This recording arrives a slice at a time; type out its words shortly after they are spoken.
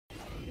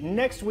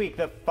Next week,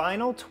 the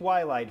final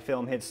Twilight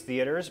film hits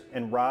theaters,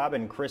 and Rob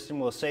and Kristen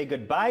will say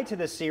goodbye to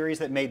the series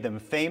that made them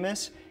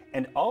famous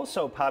and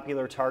also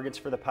popular targets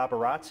for the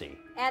paparazzi.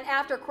 And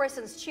after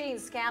Kristen's cheating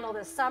scandal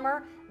this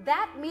summer,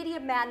 that media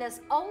madness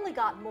only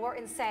got more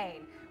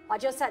insane. I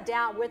just sat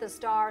down with the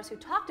stars who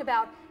talked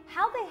about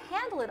how they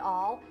handle it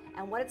all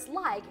and what it's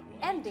like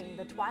ending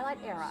the Twilight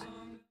era.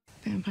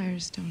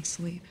 Vampires don't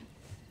sleep.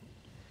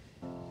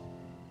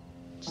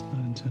 It's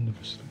not intended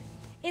for sleep.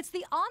 It's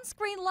the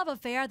on-screen love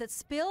affair that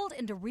spilled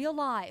into real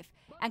life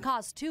and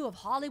caused two of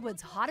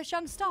Hollywood's hottest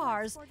young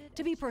stars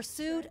to be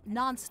pursued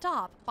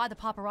non-stop by the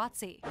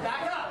paparazzi.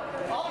 Back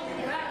up! All of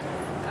you, back!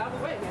 Out of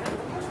the way, man.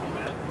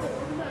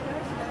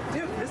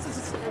 Dude, this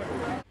is...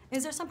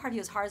 Is there some part of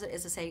you, as hard as it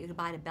is to say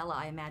goodbye to Bella,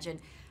 I imagine,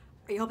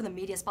 are you hoping the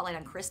media spotlight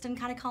on Kristen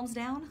kind of calms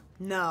down?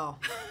 No.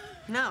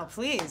 No,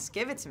 please,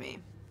 give it to me.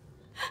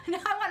 No,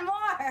 I want more!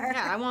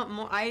 Yeah, I want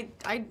more. I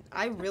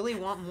really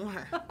want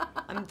more.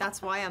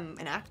 That's why I'm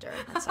an actor.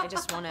 I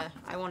just want to,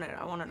 I want it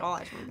all.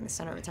 I just want to be the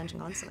center of attention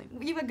constantly.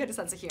 You have a good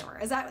sense of humor.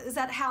 Is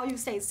that how you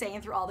stay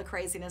sane through all the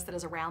craziness that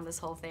is around this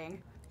whole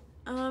thing?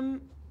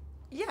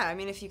 Yeah, I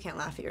mean, if you can't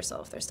laugh at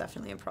yourself, there's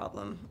definitely a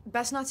problem.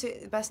 Best not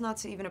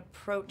to even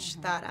approach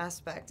that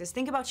aspect. Is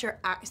think about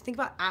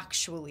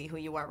actually who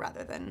you are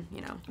rather than, you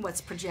know,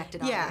 what's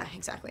projected on you. Yeah,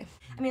 exactly.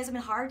 I mean, has it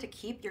been hard to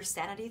keep your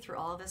sanity through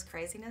all of this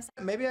craziness?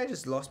 Maybe I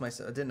just lost my.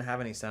 I didn't have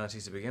any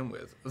sanity to begin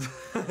with.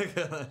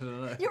 I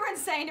don't know. You were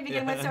insane to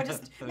begin with, so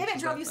just maybe it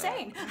drove you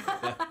sane.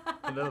 Yeah,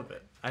 a little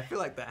bit. I feel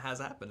like that has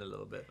happened a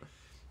little bit.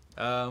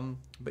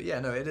 But yeah,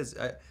 no, it is.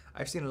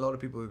 I've seen a lot of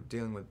people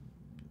dealing with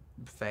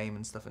fame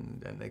and stuff,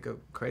 and they go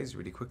crazy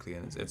really quickly,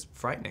 and it's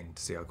frightening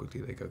to see how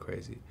quickly they go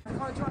crazy. I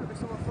can't drive if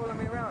someone following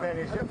me around.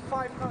 I got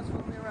 5 cars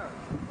following me around.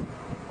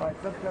 Right,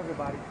 it's up to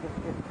everybody.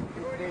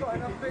 You've already got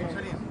enough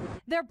pictures.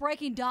 Their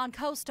Breaking Dawn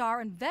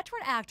co-star and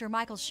veteran actor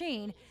Michael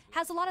Sheen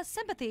has a lot of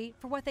sympathy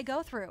for what they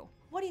go through.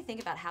 What do you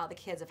think about how the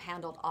kids have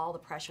handled all the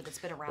pressure that's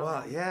been around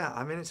Well, them? yeah,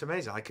 I mean, it's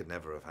amazing. I could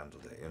never have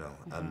handled it, you know.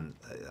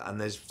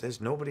 And there's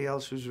nobody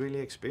else who's really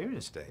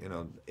experienced it, you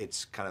know.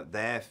 It's kind of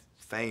their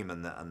fame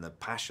and the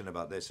passion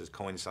about this has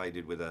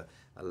coincided with a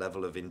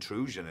level of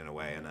intrusion in a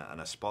way and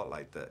a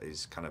spotlight that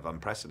is kind of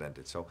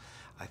unprecedented. So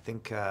I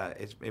think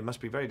it must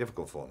be very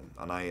difficult for them.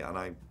 And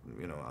I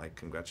you know, I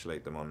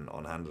congratulate them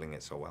on handling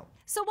it so well.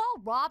 So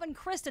while Rob and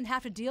Kristen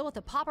have to deal with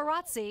the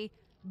paparazzi,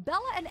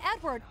 Bella and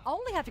Edward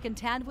only have to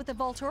contend with the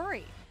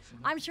Volturi.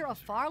 I'm sure of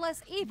far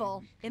less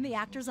evil in the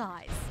actor's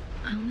eyes.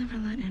 I'll never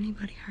let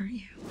anybody hurt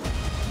you.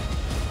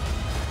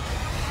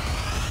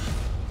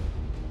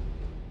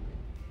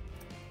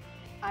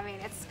 I mean,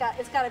 it's got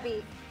to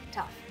be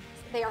tough.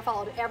 They are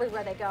followed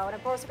everywhere they go. And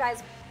of course,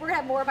 guys, we're going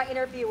to have more of my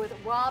interview with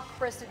Rob,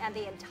 Kristen, and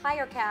the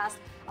entire cast.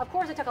 Of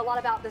course, we talk a lot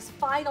about this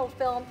final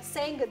film,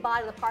 saying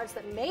goodbye to the parts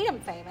that made him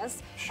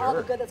famous. Sure. All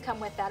the good that's come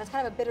with that. It's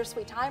kind of a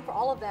bittersweet time for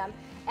all of them.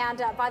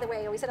 And by the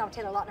way, we said on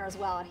Taylor Lautner as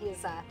well, and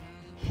he's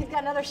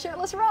got another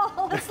shirtless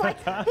role. It's like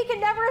he can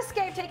never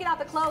escape taking off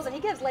the clothes, and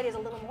he gives ladies a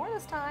little more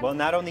this time. Well,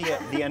 not only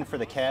the end for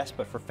the cast,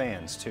 but for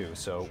fans too.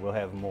 So we'll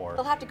have more.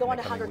 They'll have to go in on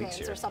to the Hunger coming Games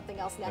weeks or here. something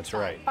else next That's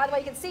time. right. By the way,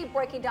 you can see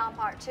Breaking Dawn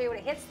Part 2, and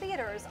it hits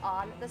theaters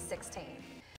on the 16th.